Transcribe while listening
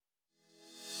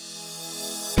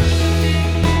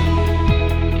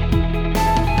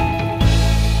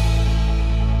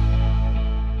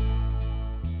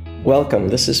Welcome.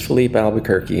 This is Philippe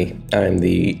Albuquerque. I'm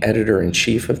the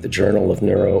editor-in-chief of the Journal of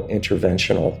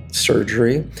Neurointerventional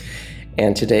Surgery,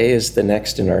 and today is the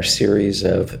next in our series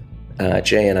of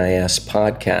JNIS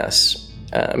podcasts.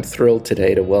 I'm thrilled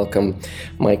today to welcome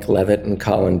Mike Levitt and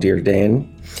Colin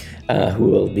Deardane, who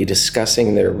will be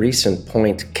discussing their recent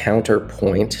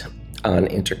Counterpoint on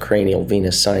intracranial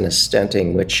venous sinus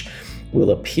stenting, which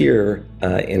will appear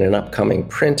in an upcoming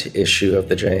print issue of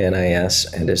the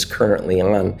JNIS and is currently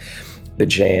on the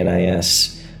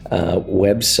JNIS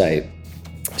website.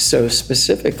 So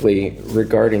specifically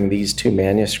regarding these two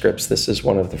manuscripts, this is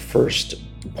one of the first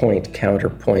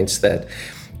counterpoints that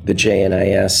the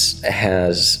JNIS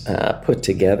has put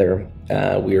together.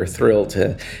 We are thrilled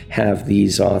to have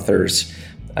these authors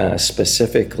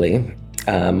specifically.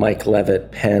 Mike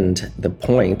Levitt penned the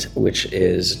point, which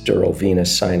is dural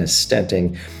venous sinus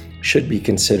stenting should be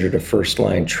considered a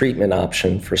first-line treatment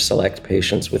option for select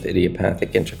patients with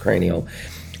idiopathic intracranial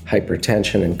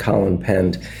hypertension, and Colin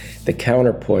penned the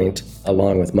counterpoint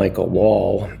along with Michael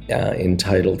Wall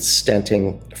entitled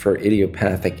Stenting for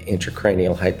Idiopathic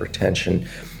Intracranial Hypertension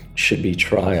Should Be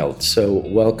Trialed. So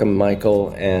welcome,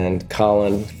 Michael and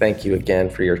Colin. Thank you again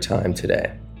for your time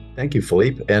today. Thank you,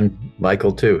 Philippe, and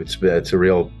Michael, too. It's a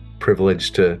real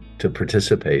privilege to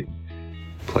participate.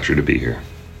 Pleasure to be here.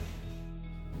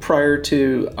 Prior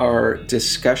to our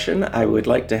discussion, I would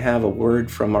like to have a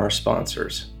word from our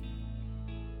sponsors.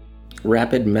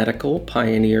 Rapid Medical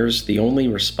pioneers the only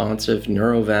responsive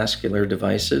neurovascular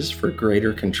devices for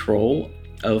greater control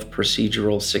of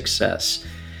procedural success.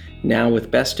 Now with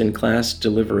best-in-class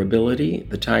deliverability,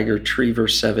 the Tiger Triever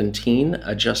 17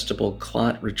 adjustable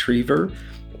clot retriever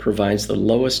provides the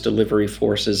lowest delivery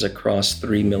forces across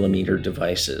 3mm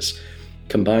devices.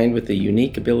 Combined with the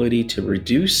unique ability to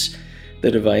reduce the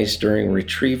device during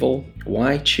retrieval,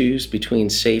 why choose between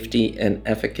safety and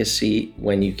efficacy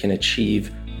when you can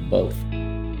achieve both?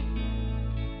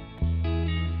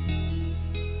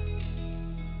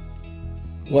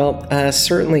 Well,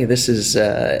 certainly this is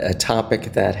a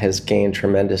topic that has gained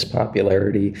tremendous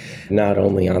popularity, not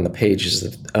only on the pages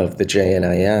of the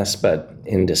JNIS, but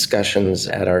in discussions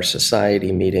at our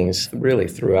society meetings, really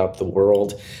throughout the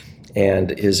world,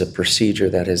 and is a procedure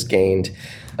that has gained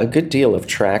a good deal of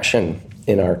traction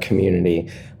in our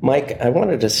community. Mike, I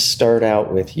wanted to start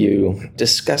out with you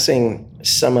discussing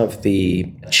some of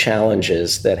the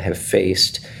challenges that have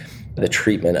faced the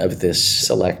treatment of this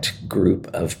select group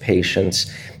of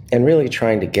patients, and really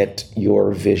trying to get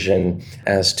your vision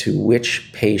as to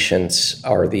which patients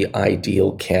are the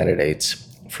ideal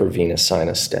candidates for venous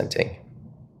sinus stenting.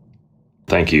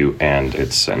 Thank you, and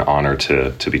it's an honor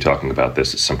to be talking about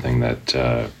this. It's something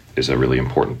that is a really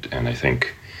important and I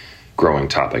think growing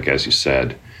topic, as you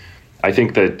said. I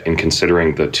think that in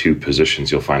considering the two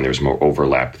positions, you'll find there's more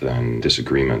overlap than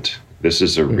disagreement. This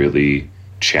is a really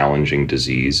challenging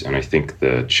disease, and I think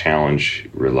the challenge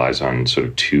relies on sort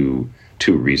of two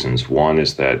reasons. One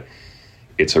is that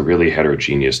it's a really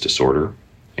heterogeneous disorder,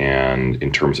 and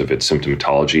in terms of its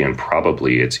symptomatology and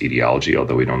probably its etiology,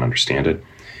 although we don't understand it.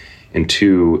 And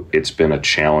two, it's been a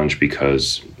challenge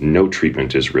because no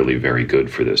treatment is really very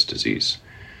good for this disease.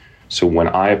 So when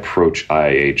I approach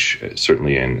IIH,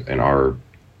 certainly in our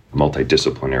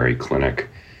multidisciplinary clinic,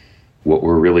 what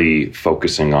we're really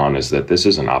focusing on is that this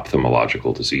is an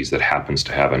ophthalmological disease that happens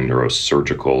to have a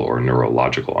neurosurgical or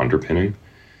neurological underpinning.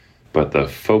 But the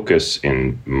focus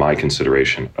in my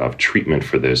consideration of treatment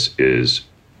for this is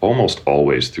almost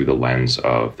always through the lens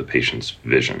of the patient's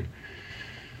vision.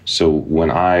 So when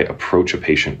I approach a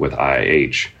patient with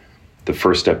IIH, the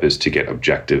first step is to get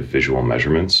objective visual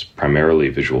measurements, primarily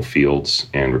visual fields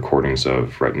and recordings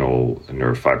of retinal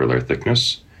neurofibrillar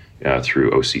thickness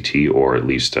through OCT, or at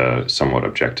least a somewhat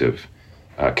objective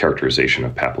characterization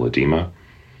of papilledema.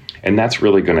 And that's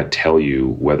really going to tell you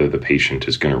whether the patient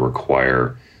is going to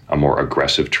require a more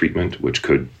aggressive treatment, which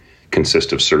could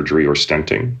consist of surgery or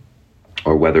stenting,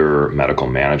 or whether medical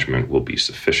management will be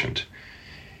sufficient.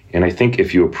 And I think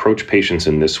if you approach patients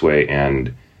in this way,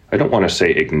 and I don't want to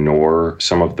say ignore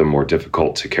some of the more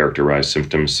difficult to characterize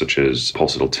symptoms such as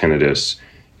pulsatile tinnitus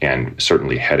and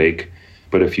certainly headache,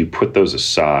 but if you put those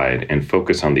aside and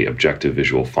focus on the objective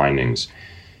visual findings,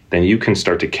 then you can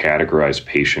start to categorize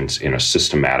patients in a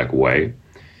systematic way.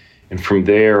 And from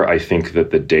there, I think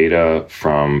that the data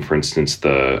from, for instance,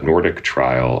 the Nordic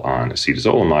trial on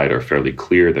acetazolamide are fairly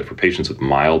clear that for patients with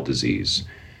mild disease,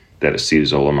 that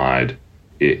acetazolamide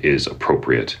is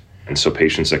appropriate. And so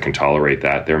patients that can tolerate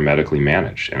that, they're medically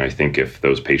managed. And I think if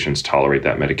those patients tolerate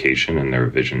that medication and their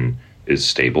vision is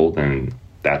stable, then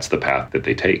that's the path that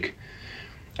they take.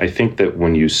 I think that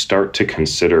when you start to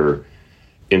consider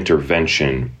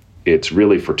intervention it's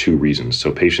really for two reasons.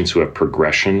 So patients who have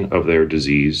progression of their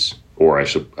disease, or I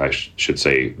should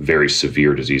say very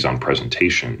severe disease on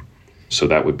presentation. So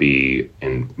that would be,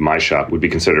 in my shop, would be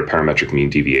considered a parametric mean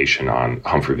deviation on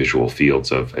Humphrey visual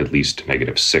fields of at least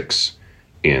 -6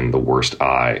 in the worst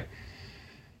eye.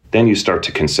 Then you start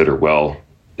to consider, well,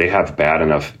 they have bad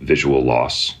enough visual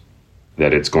loss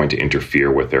that it's going to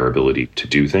interfere with their ability to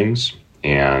do things,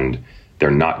 and they're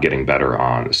not getting better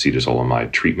on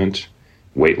acetazolamide treatment.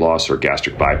 Weight loss or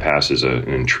gastric bypass is an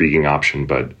intriguing option,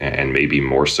 and maybe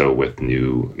more so with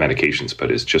new medications,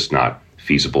 but it's just not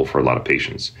feasible for a lot of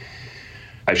patients.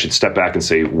 I should step back and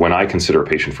say, when I consider a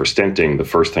patient for stenting, the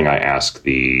first thing I ask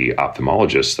the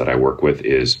ophthalmologists that I work with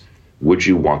is, would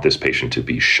you want this patient to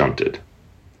be shunted?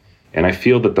 And I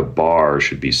feel that the bar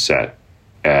should be set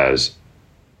as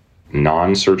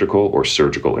non-surgical or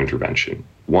surgical intervention.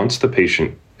 Once the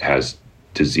patient has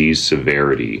disease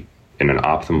severity in an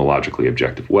ophthalmologically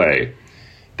objective way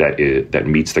that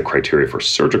meets the criteria for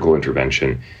surgical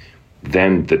intervention,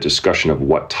 then the discussion of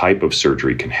what type of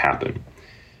surgery can happen.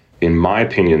 In my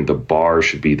opinion, the bar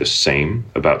should be the same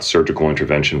about surgical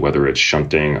intervention, whether it's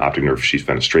shunting, optic nerve sheath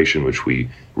fenestration, which we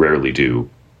rarely do,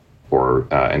 or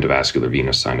endovascular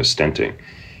venous sinus stenting.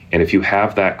 And if you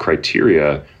have that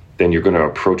criteria, then you're going to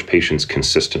approach patients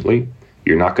consistently.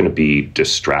 You're not going to be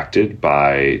distracted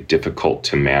by difficult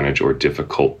to manage or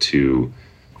difficult to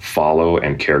follow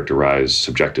and characterize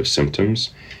subjective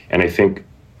symptoms. And I think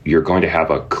you're going to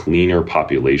have a cleaner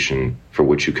population for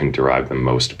which you can derive the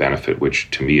most benefit, which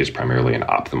to me is primarily an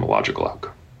ophthalmological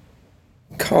outcome.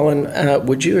 Colin,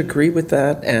 would you agree with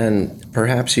that? And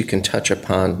perhaps you can touch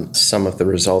upon some of the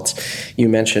results you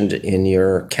mentioned in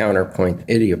your Counterpoint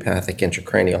idiopathic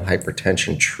intracranial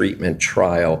hypertension treatment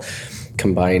trial,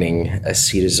 combining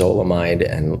acetazolamide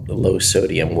and low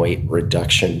sodium weight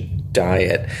reduction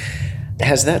diet.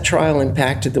 Has that trial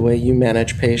impacted the way you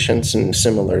manage patients? And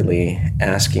similarly,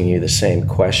 asking you the same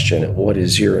question, what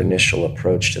is your initial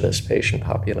approach to this patient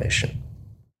population?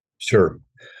 Sure.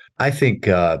 I think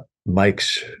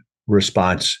Mike's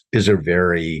response is a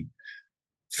very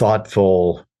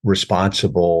thoughtful,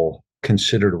 responsible,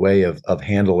 considered way of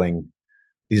handling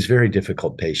these very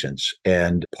difficult patients,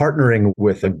 and partnering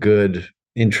with a good,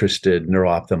 interested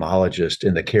neuro-ophthalmologist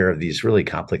in the care of these really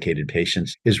complicated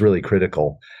patients is really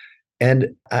critical.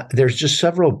 And there's just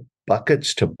several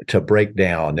buckets to break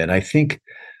down. And I think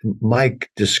Mike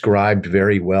described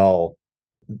very well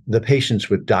the patients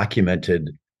with documented,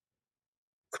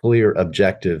 clear,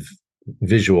 objective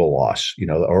visual loss,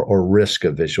 or risk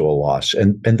of visual loss.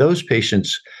 And those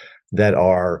patients that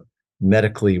are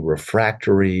medically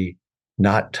refractory,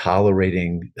 not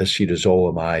tolerating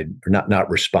acetazolamide, or not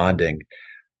responding,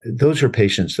 those are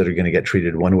patients that are going to get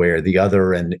treated one way or the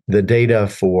other. And the data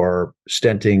for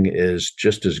stenting is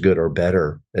just as good or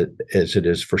better as it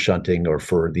is for shunting or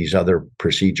for these other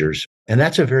procedures. And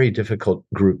that's a very difficult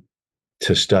group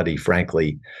to study,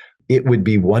 frankly. It would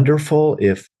be wonderful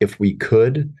if we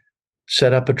could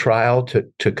set up a trial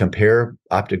to compare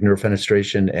optic nerve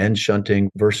fenestration and shunting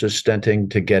versus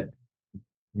stenting to get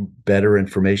better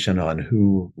information on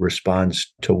who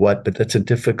responds to what, but that's a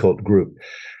difficult group.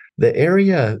 The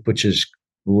area which is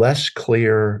less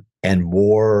clear and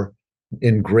more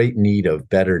in great need of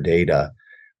better data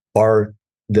are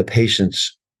the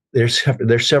patients.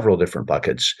 There's several different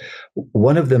buckets.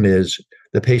 One of them is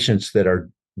the patients that are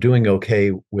doing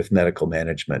okay with medical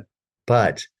management,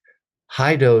 but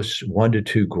high dose 1 to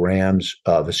 2 grams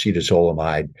of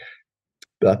acetazolamide,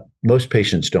 most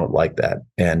patients don't like that.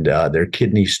 And their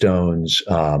kidney stones,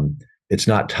 it's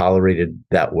not tolerated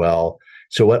that well.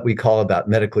 So what we call about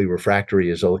medically refractory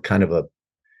is a kind of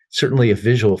certainly if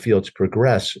visual fields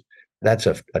progress, that's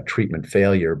a treatment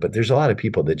failure. But there's a lot of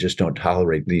people that just don't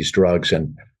tolerate these drugs.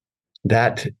 And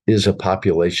that is a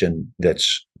population that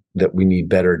we need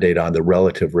better data on the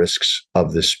relative risks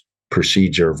of this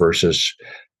procedure versus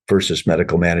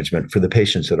medical management for the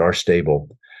patients that are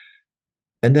stable.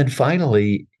 And then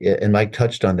finally, and Mike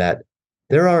touched on that,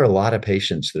 there are a lot of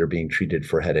patients that are being treated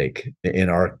for headache in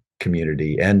our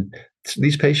community. And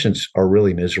these patients are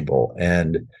really miserable.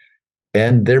 And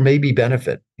there may be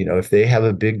benefit, if they have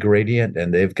a big gradient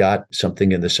and they've got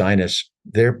something in the sinus,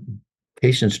 their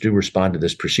patients do respond to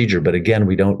this procedure. But again,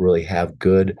 we don't really have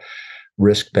good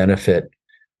risk benefit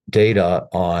data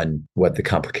on what the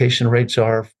complication rates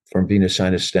are from venous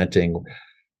sinus stenting,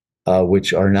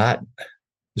 which are not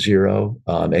zero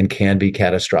and can be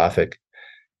catastrophic.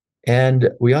 And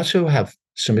we also have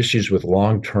some issues with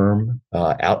long-term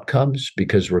outcomes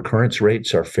because recurrence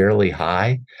rates are fairly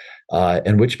high.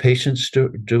 And which patients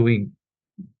do we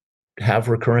have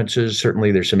recurrences?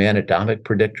 Certainly there's some anatomic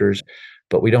predictors,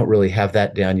 but we don't really have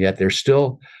that down yet. There's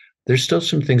still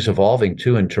some things evolving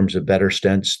too in terms of better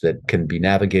stents that can be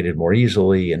navigated more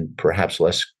easily and perhaps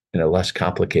less in a less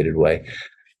complicated way.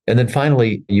 And then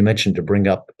finally, you mentioned to bring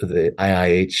up the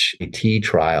IIHAT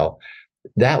trial.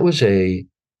 That was a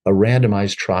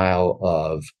randomized trial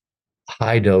of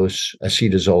high dose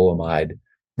acetazolamide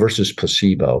versus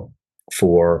placebo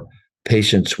for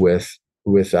patients with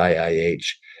IIH.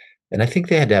 And I think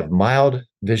they had to have mild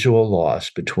visual loss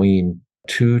between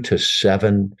 2 to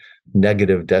 7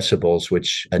 negative decibels,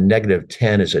 which a negative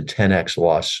 10 is a 10x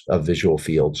loss of visual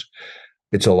fields.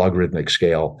 It's a logarithmic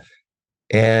scale.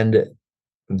 And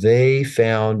they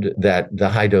found that the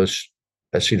high dose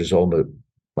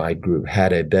acetazolamide group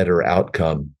had a better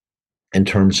outcome in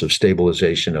terms of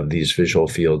stabilization of these visual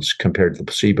fields compared to the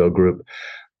placebo group.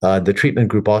 The treatment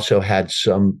group also had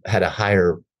a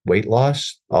higher weight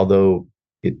loss, although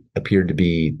the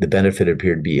benefit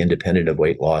appeared to be independent of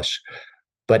weight loss.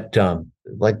 But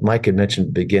like Mike had mentioned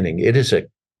at the beginning, it is a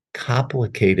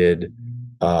complicated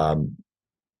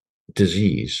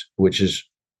disease, which is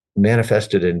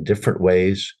manifested in different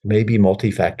ways, maybe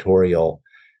multifactorial.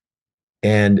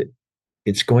 And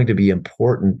it's going to be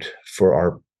important for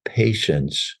our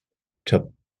patients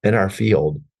in our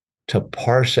field to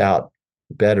parse out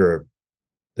better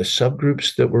the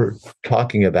subgroups that we're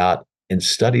talking about and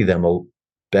study them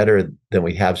better than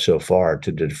we have so far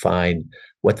to define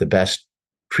what the best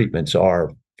treatments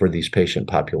are for these patient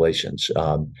populations,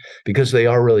 because they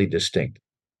are really distinct.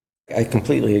 I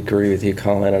completely agree with you,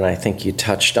 Colin, and I think you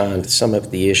touched on some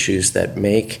of the issues that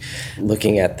make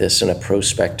looking at this in a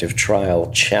prospective trial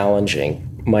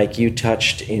challenging. Mike, you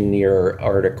touched in your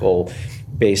article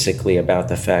basically about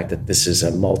the fact that this is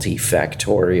a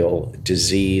multifactorial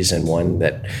disease and one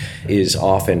that is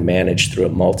often managed through a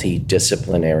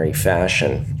multidisciplinary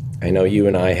fashion. I know you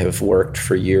and I have worked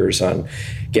for years on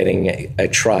getting a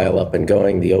trial up and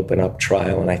going, the Open Up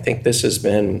trial, and I think this has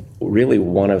been really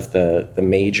one of the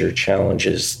major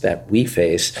challenges that we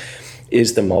face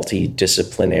is the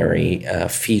multidisciplinary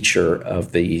feature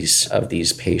of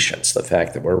these patients. The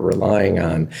fact that we're relying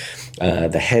on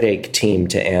the headache team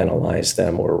to analyze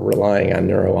them, we're relying on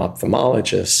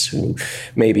neuro-ophthalmologists who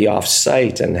may be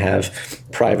off-site and have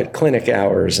private clinic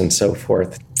hours and so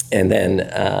forth. And then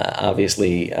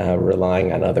obviously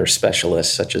relying on other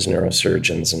specialists such as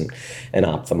neurosurgeons and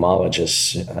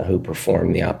ophthalmologists who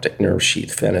perform the optic nerve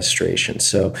sheath fenestration.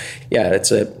 So yeah,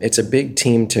 it's a big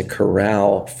team to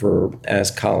corral for,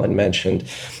 as Colin mentioned,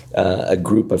 a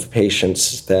group of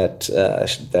patients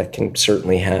that can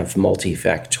certainly have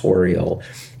multifactorial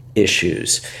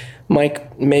issues.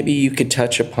 Mike, maybe you could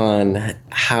touch upon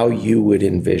how you would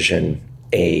envision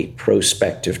a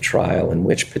prospective trial, in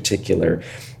which particular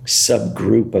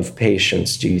subgroup of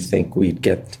patients do you think we'd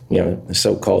get, the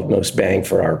so-called most bang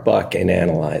for our buck in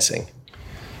analyzing?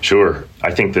 Sure.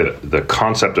 I think that the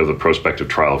concept of the prospective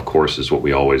trial, of course, is what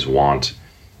we always want.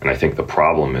 And I think the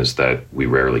problem is that we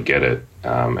rarely get it.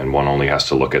 And one only has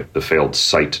to look at the failed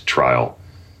SIGHT trial,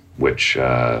 which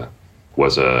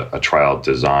was a trial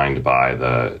designed by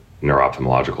the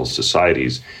neuro-ophthalmological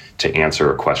societies to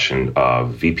answer a question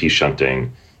of VP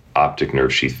shunting, optic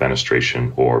nerve sheath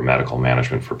fenestration, or medical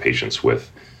management for patients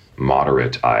with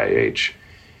moderate IIH.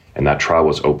 And that trial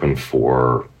was open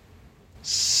for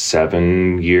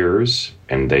 7 years,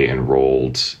 and they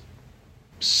enrolled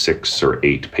 6 or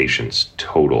 8 patients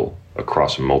total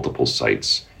across multiple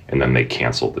sites, and then they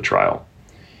canceled the trial.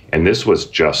 And this was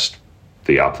just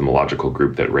the ophthalmological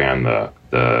group that ran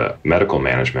the medical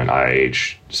management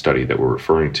IIH study that we're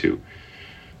referring to.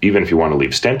 Even if you want to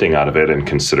leave stenting out of it and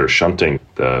consider shunting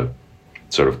the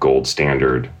sort of gold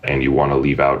standard, and you want to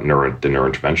leave out the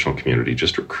neurointerventional community,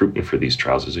 just recruitment for these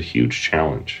trials is a huge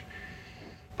challenge.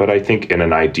 But I think in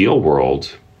an ideal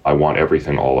world, I want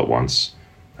everything all at once.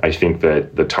 I think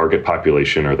that the target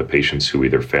population are the patients who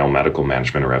either fail medical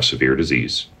management or have severe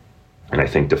disease. And I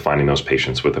think defining those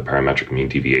patients with a parametric mean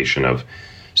deviation of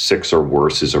 6 or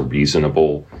worse is a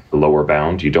reasonable lower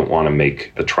bound. You don't want to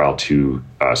make a trial too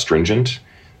stringent,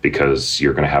 because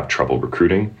you're going to have trouble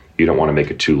recruiting. You don't want to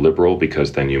make it too liberal,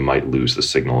 because then you might lose the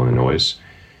signal and the noise.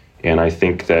 And I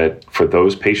think that for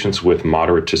those patients with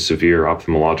moderate to severe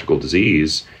ophthalmological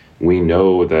disease, we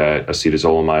know that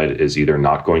acetazolamide is either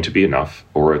not going to be enough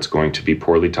or it's going to be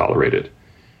poorly tolerated.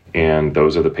 And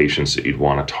those are the patients that you'd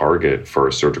want to target for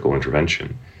a surgical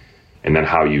intervention. And then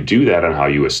how you do that and how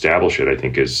you establish it, I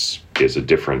think, is a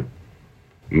different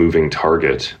moving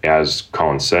target. As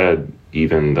Colin said,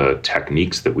 even the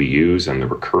techniques that we use and the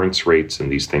recurrence rates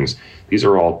and these things, these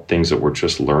are all things that we're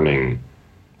just learning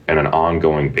on an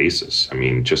ongoing basis. I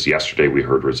mean, just yesterday we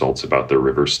heard results about the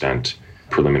river stent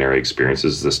preliminary experience.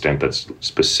 This is a stent that's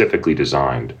specifically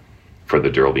designed for the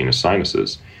dural venous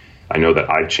sinuses. I know that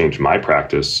I've changed my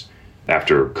practice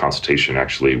after consultation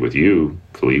actually with you,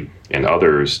 Philippe, and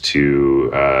others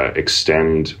to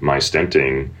extend my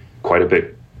stenting quite a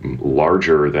bit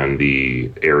larger than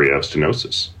the area of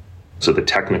stenosis. So the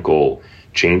technical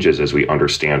changes as we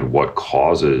understand what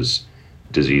causes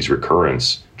disease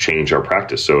recurrence change our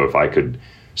practice. So if I could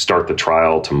start the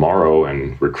trial tomorrow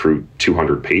and recruit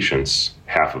 200 patients,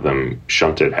 half of them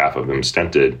shunted, half of them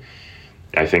stented,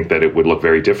 I think that it would look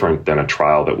very different than a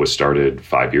trial that was started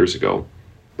 5 years ago.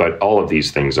 But all of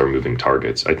these things are moving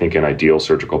targets. I think an ideal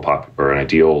an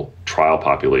ideal trial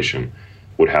population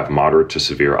would have moderate to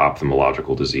severe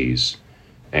ophthalmological disease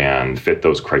and fit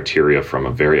those criteria from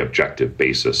a very objective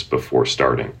basis before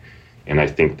starting. And I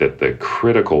think that the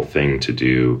critical thing to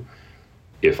do,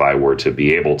 if I were to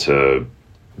be able to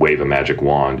wave a magic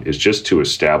wand, is just to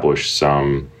establish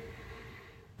some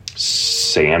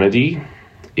sanity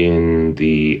in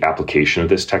the application of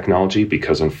this technology,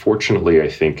 because unfortunately, I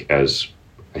think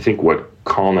what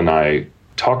Colin and I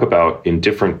talk about in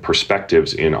different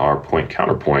perspectives in our point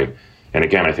counterpoint, and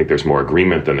again, I think there's more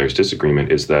agreement than there's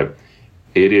disagreement, is that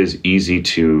it is easy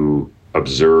to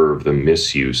observe the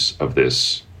misuse of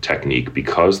this technique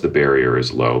because the barrier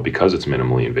is low, because it's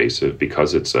minimally invasive,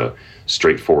 because it's a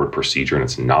straightforward procedure and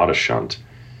it's not a shunt,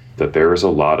 that there is a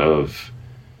lot of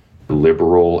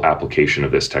liberal application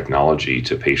of this technology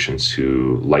to patients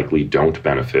who likely don't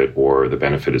benefit or the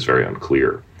benefit is very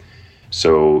unclear.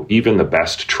 So even the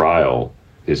best trial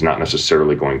is not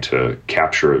necessarily going to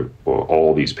capture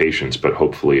all these patients, but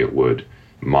hopefully it would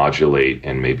modulate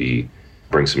and maybe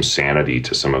bring some sanity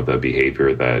to some of the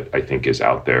behavior that I think is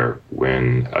out there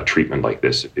when a treatment like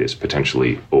this is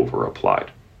potentially over-applied.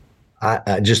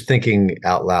 Just thinking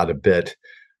out loud a bit,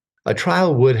 a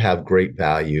trial would have great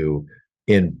value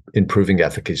in improving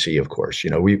efficacy, of course.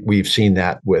 We've seen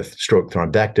that with stroke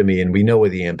thrombectomy, and we know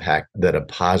the impact that a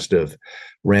positive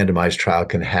randomized trial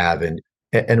can have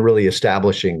and really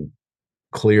establishing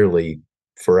clearly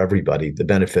for everybody the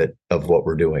benefit of what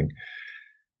we're doing.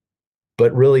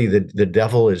 But really, the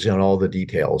devil is in all the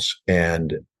details,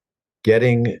 and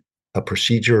getting a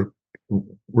procedure,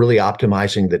 really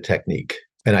optimizing the technique.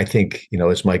 And I think,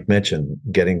 as Mike mentioned,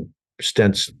 getting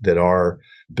stents that are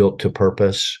built to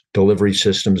purpose, delivery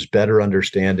systems, better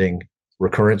understanding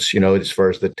recurrence, as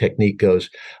far as the technique goes.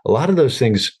 A lot of those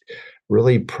things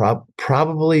really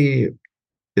probably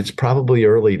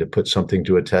early to put something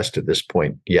to a test at this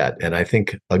point yet. And I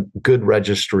think a good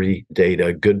registry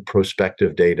data, good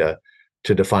prospective data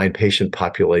to define patient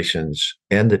populations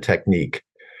and the technique,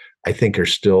 I think are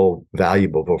still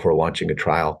valuable before launching a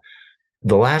trial.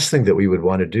 The last thing that we would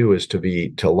want to do is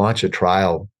to launch a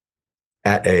trial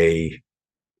at a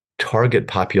target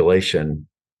population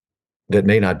that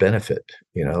may not benefit,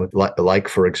 like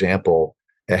for example,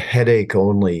 a headache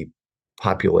only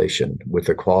population with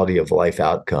a quality of life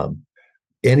outcome.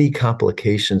 Any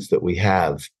complications that we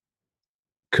have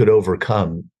could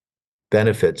overcome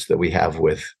benefits that we have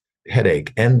with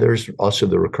headache. And there's also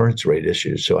the recurrence rate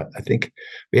issues. So I think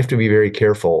we have to be very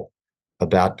careful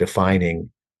about defining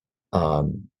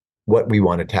what we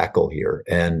want to tackle here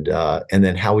and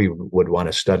then how we would want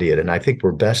to study it. And I think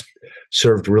we're best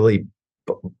served really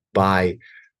by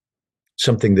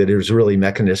something that is really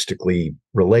mechanistically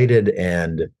related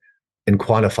and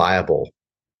quantifiable,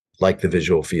 like the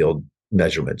visual field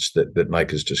measurements that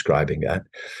Mike is describing.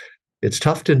 It's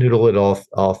tough to noodle it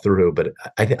all through, but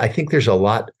I think there's a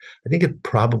lot. I think it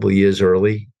probably is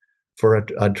early for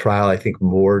a trial. I think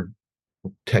more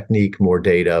technique, more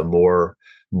data,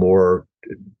 more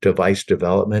device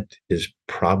development is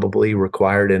probably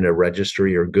required in a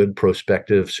registry or good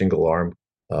prospective single arm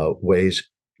ways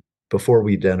before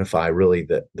we identify really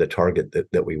the target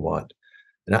that we want.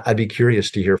 And I'd be curious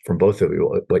to hear from both of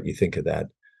you what you think of that.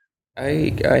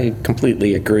 I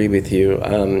completely agree with you.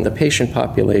 The patient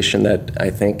population that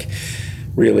I think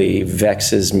really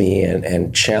vexes me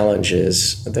and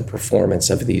challenges the performance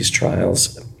of these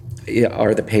trials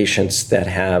are the patients that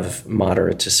have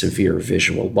moderate to severe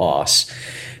visual loss.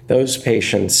 Those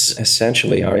patients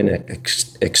essentially are in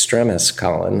extremis,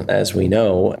 Colin, as we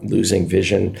know, losing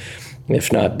vision,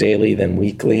 if not daily, then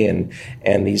weekly.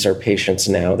 And these are patients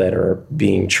now that are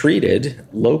being treated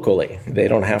locally. They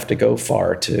don't have to go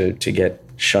far to get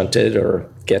shunted or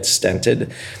get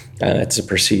stented. It's a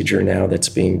procedure now that's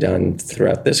being done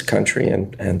throughout this country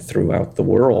and throughout the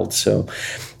world. So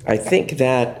I think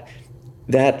that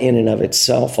in and of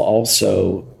itself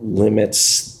also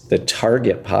limits the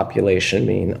target population. I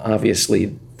mean,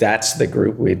 obviously, that's the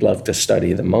group we'd love to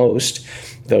study the most.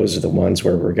 Those are the ones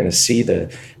where we're going to see the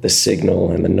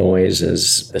signal and the noise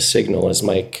as the signal, as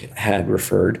Mike had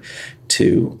referred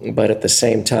to. But at the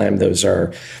same time, those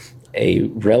are a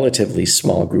relatively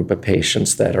small group of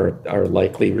patients that are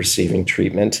likely receiving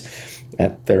treatment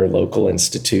at their local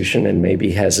institution and may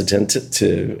be hesitant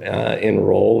to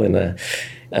enroll in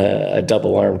a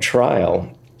double-arm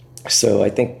trial. So I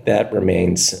think that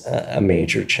remains a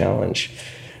major challenge.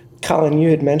 Colin, you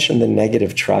had mentioned the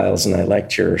negative trials, and I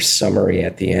liked your summary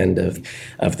at the end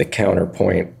of the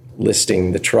Counterpoint,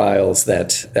 listing the trials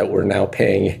that we're now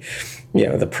paying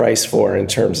the price for in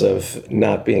terms of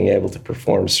not being able to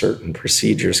perform certain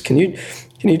procedures. Can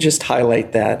you just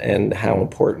highlight that and how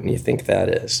important you think that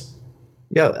is?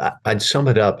 Yeah, I'd sum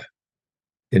it up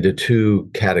into two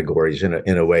categories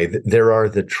in a way. There are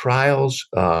the trials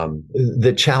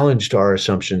that challenged our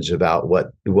assumptions about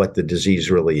what the disease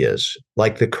really is,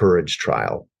 like the COURAGE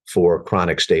trial for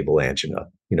chronic stable angina.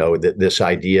 This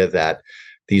idea that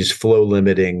these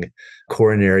flow-limiting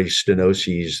coronary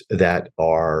stenoses that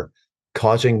are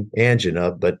causing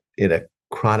angina, but in a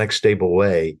chronic stable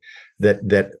way,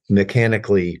 that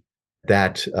mechanically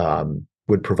that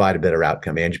would provide a better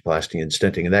outcome, angioplasty and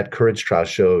stenting. And that COURAGE trial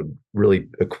showed really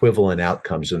equivalent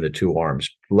outcomes in the two arms.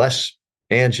 Less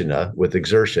angina with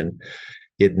exertion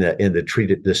in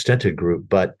the stented group,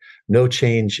 but no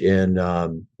change in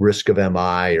risk of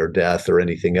MI or death or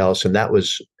anything else. And that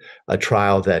was a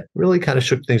trial that really kind of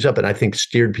shook things up, and I think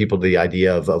steered people to the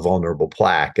idea of a vulnerable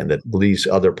plaque, and that these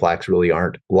other plaques really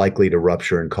aren't likely to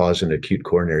rupture and cause an acute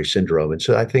coronary syndrome. And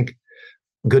so I think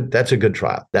that's a good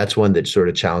trial. That's one that sort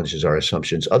of challenges our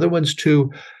assumptions. Other ones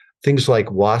too, things like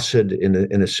WASID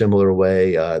in a similar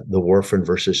way, the warfarin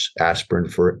versus aspirin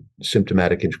for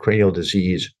symptomatic intracranial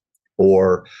disease,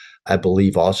 or I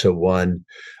believe also one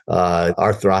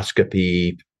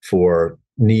arthroscopy for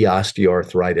knee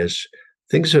osteoarthritis,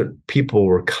 things that people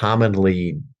were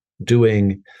commonly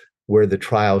doing where the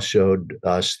trial showed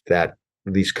us that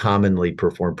these commonly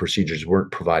performed procedures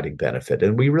weren't providing benefit.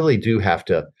 And we really do have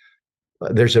to,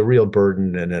 there's a real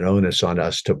burden and an onus on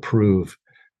us to prove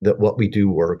that what we do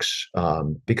works,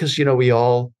 because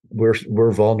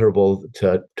we're vulnerable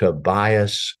to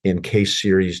bias in case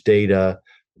series data.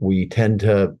 We tend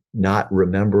to not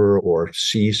remember or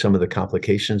see some of the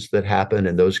complications that happen,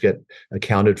 and those get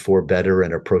accounted for better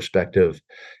in a prospective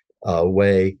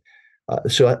way.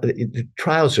 So the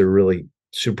trials are really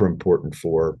super important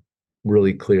for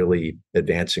really clearly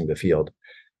advancing the field.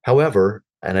 However,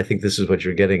 and I think this is what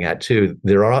you're getting at too,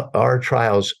 there are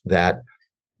trials that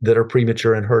are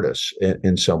premature and hurt us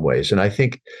in some ways. And I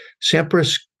think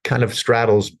Sampras kind of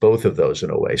straddles both of those in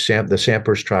a way. The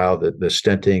Sampras trial, the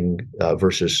stenting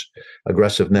versus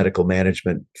aggressive medical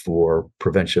management for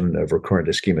prevention of recurrent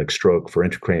ischemic stroke for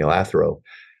intracranial athero,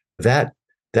 that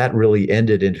really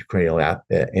ended intracranial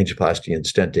angioplasty and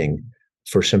stenting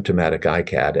for symptomatic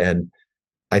ICAD. And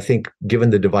I think given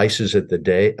the devices of the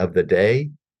day,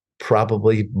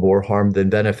 probably more harm than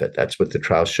benefit. That's what the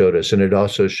trial showed us. And it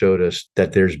also showed us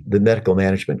that the medical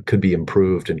management could be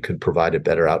improved and could provide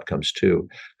better outcomes too.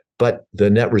 But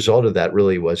the net result of that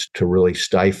really was to really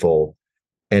stifle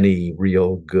any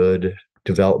real good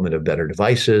development of better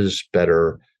devices,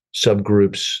 better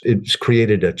subgroups. It's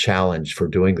created a challenge for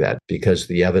doing that because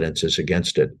the evidence is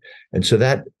against it. And so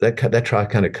that trial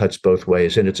kind of cuts both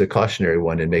ways. And it's a cautionary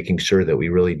one in making sure that we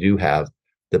really do have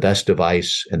the best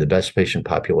device and the best patient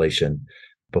population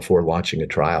before launching a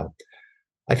trial.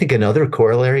 I think another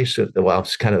corollary,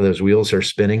 it's kind of those wheels are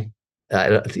spinning.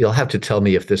 You'll have to tell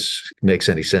me if this makes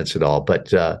any sense at all.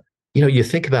 But, you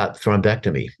think about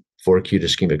thrombectomy for acute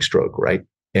ischemic stroke, right?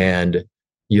 And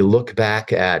you look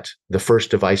back at the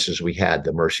first devices we had,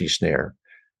 the Mercy snare,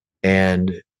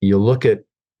 and you look at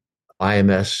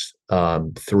IMS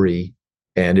 3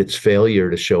 and its failure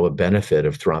to show a benefit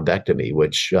of thrombectomy,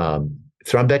 which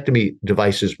thrombectomy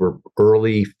devices were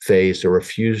early phase. There were a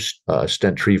few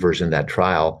stent retrievers in that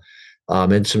trial,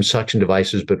 and some suction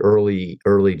devices, but early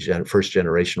first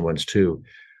generation ones too.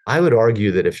 I would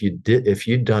argue that if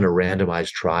you'd done a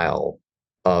randomized trial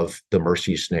of the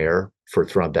Mercy snare for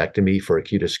thrombectomy for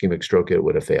acute ischemic stroke, it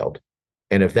would have failed.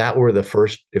 And if that were the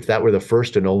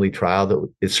first and only trial,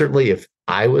 certainly if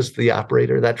I was the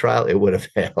operator of that trial, it would have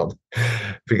failed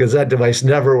because that device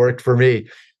never worked for me.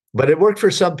 But it worked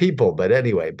for some people. But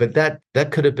anyway,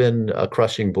 that could have been a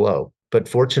crushing blow. But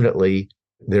fortunately,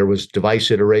 there was device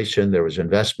iteration, there was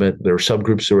investment, there were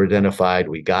subgroups that were identified.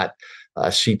 We got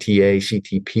CTA,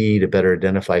 CTP to better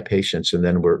identify patients. And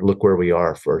then look where we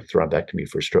are for thrombectomy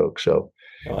for stroke. So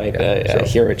I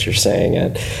hear what you're saying,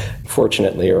 and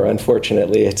fortunately or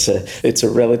unfortunately, it's a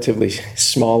relatively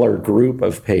smaller group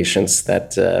of patients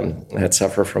that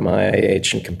suffer from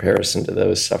IIH in comparison to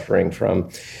those suffering from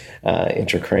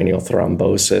intracranial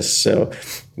thrombosis. So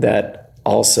that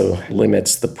also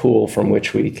limits the pool from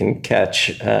which we can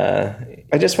catch.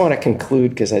 I just want to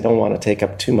conclude because I don't want to take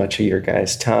up too much of your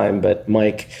guys' time. But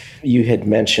Mike,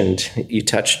 you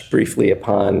touched briefly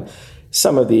upon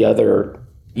some of the other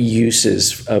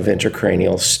uses of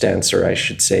intracranial stents, or I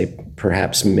should say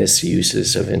perhaps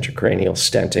misuses of intracranial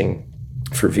stenting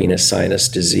for venous sinus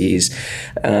disease.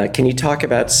 Can you talk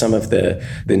about some of the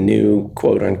new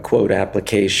quote-unquote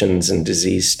applications and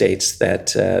disease states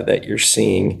that you're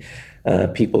seeing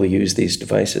people use these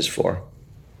devices for?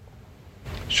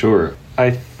 Sure.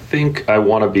 I think I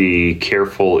want to be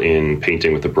careful in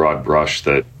painting with a broad brush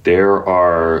that there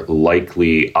are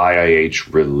likely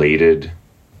IIH-related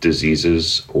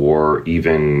diseases or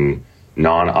even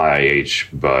non-IIH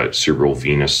but cerebral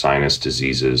venous sinus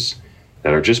diseases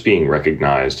that are just being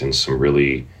recognized in some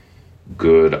really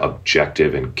good,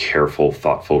 objective, and careful,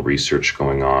 thoughtful research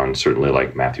going on. Certainly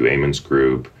like Matthew Amen's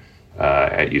group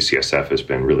at UCSF has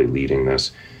been really leading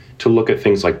this to look at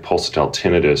things like pulsatile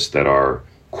tinnitus that are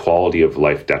quality of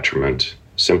life detriment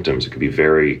symptoms. It could be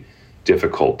very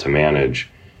difficult to manage,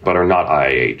 but are not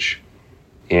IIH.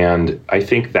 And I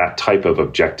think that type of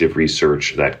objective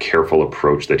research, that careful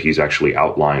approach that he's actually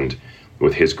outlined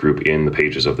with his group in the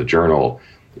pages of the journal,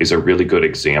 is a really good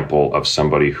example of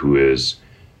somebody who is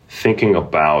thinking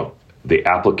about the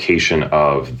application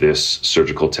of this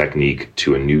surgical technique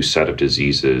to a new set of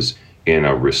diseases in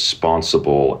a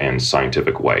responsible and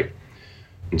scientific way.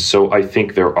 And so I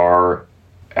think there are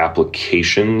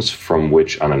applications from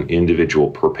which, on an individual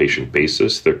per patient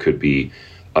basis, there could be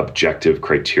objective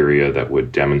criteria that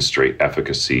would demonstrate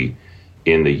efficacy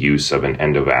in the use of an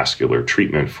endovascular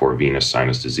treatment for venous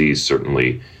sinus disease.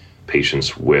 Certainly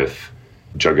patients with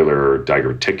jugular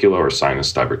diverticula or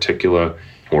sinus diverticula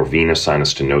or venous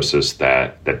sinus stenosis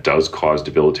that does cause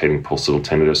debilitating pulsatile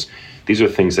tinnitus. These are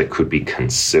things that could be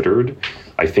considered.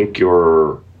 I think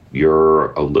you're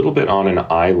a little bit on an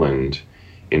island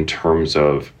in terms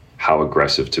of how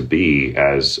aggressive to be.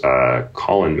 As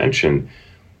Colin mentioned,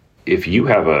 if you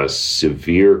have a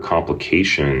severe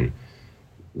complication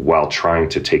while trying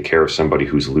to take care of somebody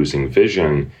who's losing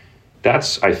vision,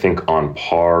 that's, I think, on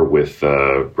par with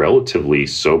the relatively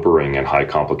sobering and high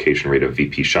complication rate of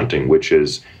VP shunting, which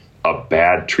is a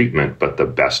bad treatment, but the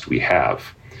best we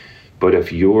have. But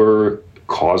if you're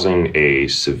causing a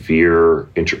severe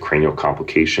intracranial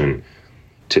complication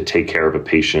to take care of a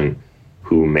patient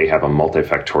who may have a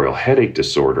multifactorial headache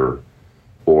disorder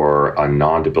or a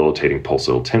non-debilitating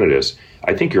pulsatile tinnitus,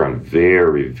 I think you're on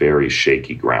very, very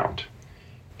shaky ground.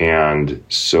 And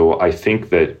so I think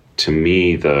that, to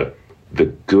me, the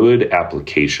good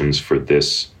applications for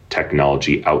this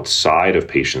technology outside of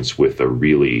patients with a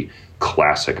really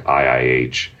classic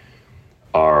IIH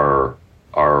are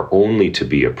only to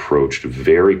be approached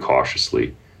very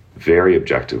cautiously, very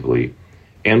objectively,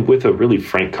 and with a really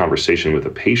frank conversation with a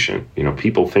patient. You know,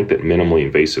 people think that minimally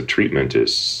invasive treatment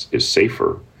is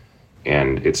safer,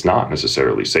 and it's not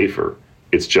necessarily safer.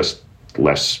 It's just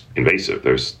less invasive.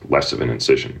 There's less of an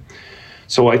incision.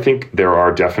 So I think there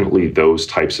are definitely those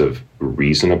types of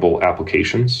reasonable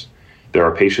applications. There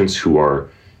are patients who are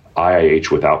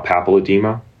IIH without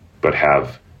papilledema, but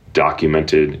have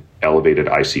documented elevated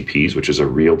ICPs, which is a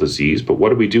real disease. But what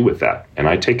do we do with that? And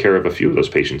I take care of a few of those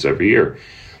patients every year.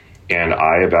 And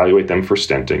I evaluate them for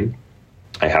stenting.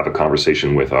 I have a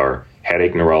conversation with our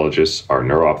headache neurologists, our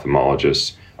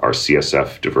neuro-ophthalmologists, our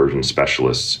CSF diversion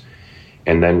specialists,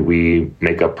 and then we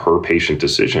make a per patient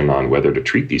decision on whether to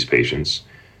treat these patients.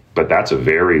 But that's a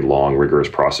very long, rigorous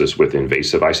process with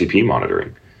invasive ICP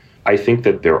monitoring. I think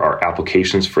that there are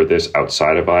applications for this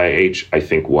outside of IIH. I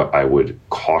think what I would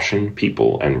caution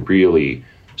people and really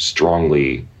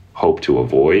strongly hope to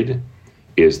avoid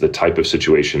is the type of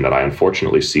situation that I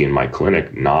unfortunately see in my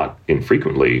clinic not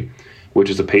infrequently, which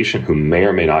is a patient who may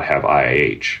or may not have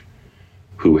IIH,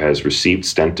 who has received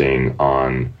stenting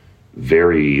on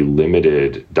very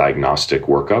limited diagnostic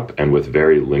workup and with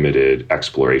very limited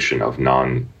exploration of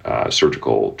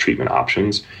non-surgical treatment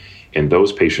options. And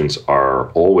those patients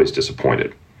are always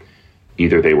disappointed.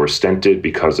 Either they were stented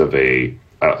because of a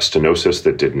stenosis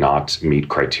that did not meet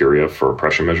criteria for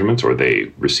pressure measurements, or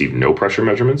they received no pressure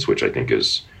measurements, which I think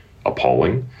is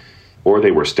appalling, or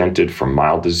they were stented for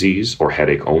mild disease or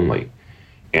headache only.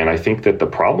 And I think that the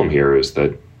problem here is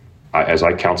that, as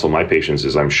I counsel my patients,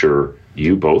 as I'm sure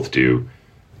you both do,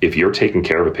 if you're taking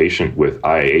care of a patient with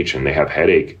IIH and they have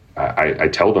headache, I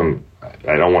tell them,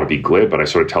 I don't want to be glib, but I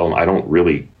sort of tell them I don't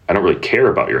really care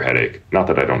about your headache. Not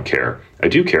that I don't care. I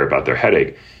do care about their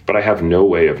headache, but I have no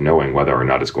way of knowing whether or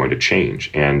not it's going to change.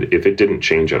 And if it didn't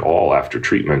change at all after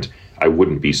treatment, I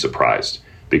wouldn't be surprised,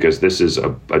 because this is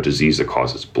a disease that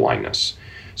causes blindness.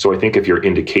 So I think if your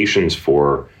indications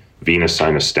for venous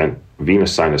sinus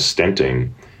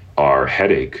stenting are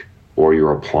headache, or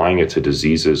you're applying it to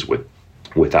diseases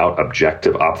without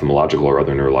objective ophthalmological or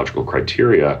other neurological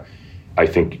criteria, I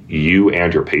think you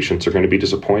and your patients are going to be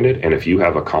disappointed. And if you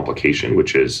have a complication,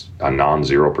 which is a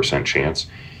non-0% chance,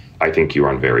 I think you're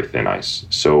on very thin ice.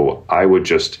 So I would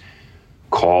just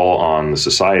call on the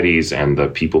societies and the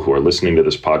people who are listening to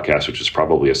this podcast, which is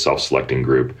probably a self-selecting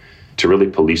group, to really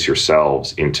police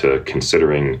yourselves into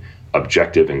considering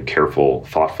objective and careful,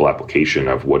 thoughtful application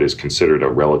of what is considered a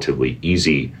relatively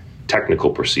easy technical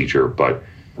procedure, but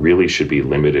really should be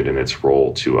limited in its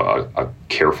role to a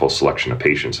careful selection of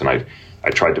patients. And I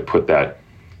tried to put that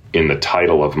in the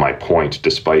title of my point,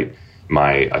 despite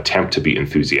my attempt to be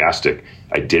enthusiastic.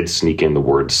 I did sneak in the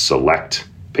word select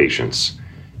patients,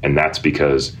 and that's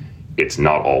because it's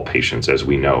not all patients, as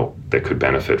we know, that could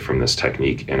benefit from this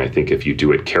technique. And I think if you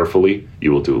do it carefully,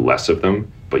 you will do less of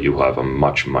them, but you will have a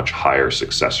much, much higher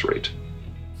success rate.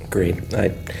 Agreed.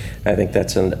 I think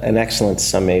that's an excellent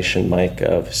summation, Mike,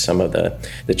 of some of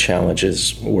the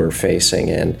challenges we're facing.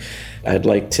 And I'd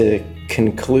like to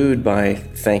conclude by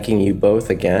thanking you both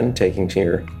again, taking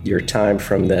your time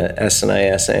from the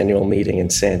SNIS annual meeting in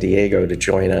San Diego to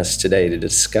join us today to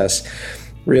discuss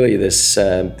really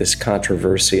this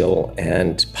controversial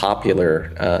and popular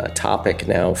topic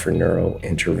now for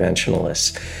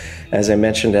neurointerventionalists. As I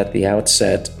mentioned at the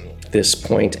outset, this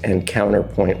point and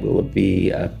Counterpoint will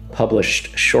be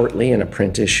published shortly in a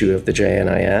print issue of the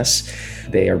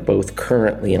JNIS. They are both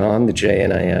currently on the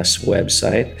JNIS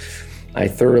website. I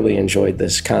thoroughly enjoyed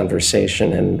this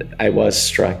conversation, and I was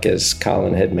struck, as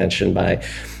Colin had mentioned, by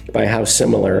how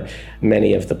similar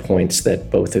many of the points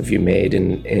that both of you made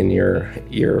in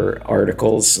your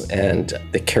articles, and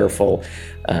the careful,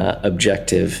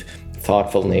 objective,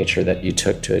 thoughtful nature that you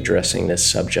took to addressing this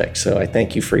subject. So I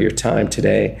thank you for your time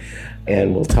today,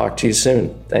 and we'll talk to you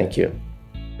soon. Thank you.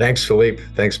 Thanks, Philippe.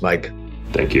 Thanks, Mike.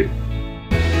 Thank you.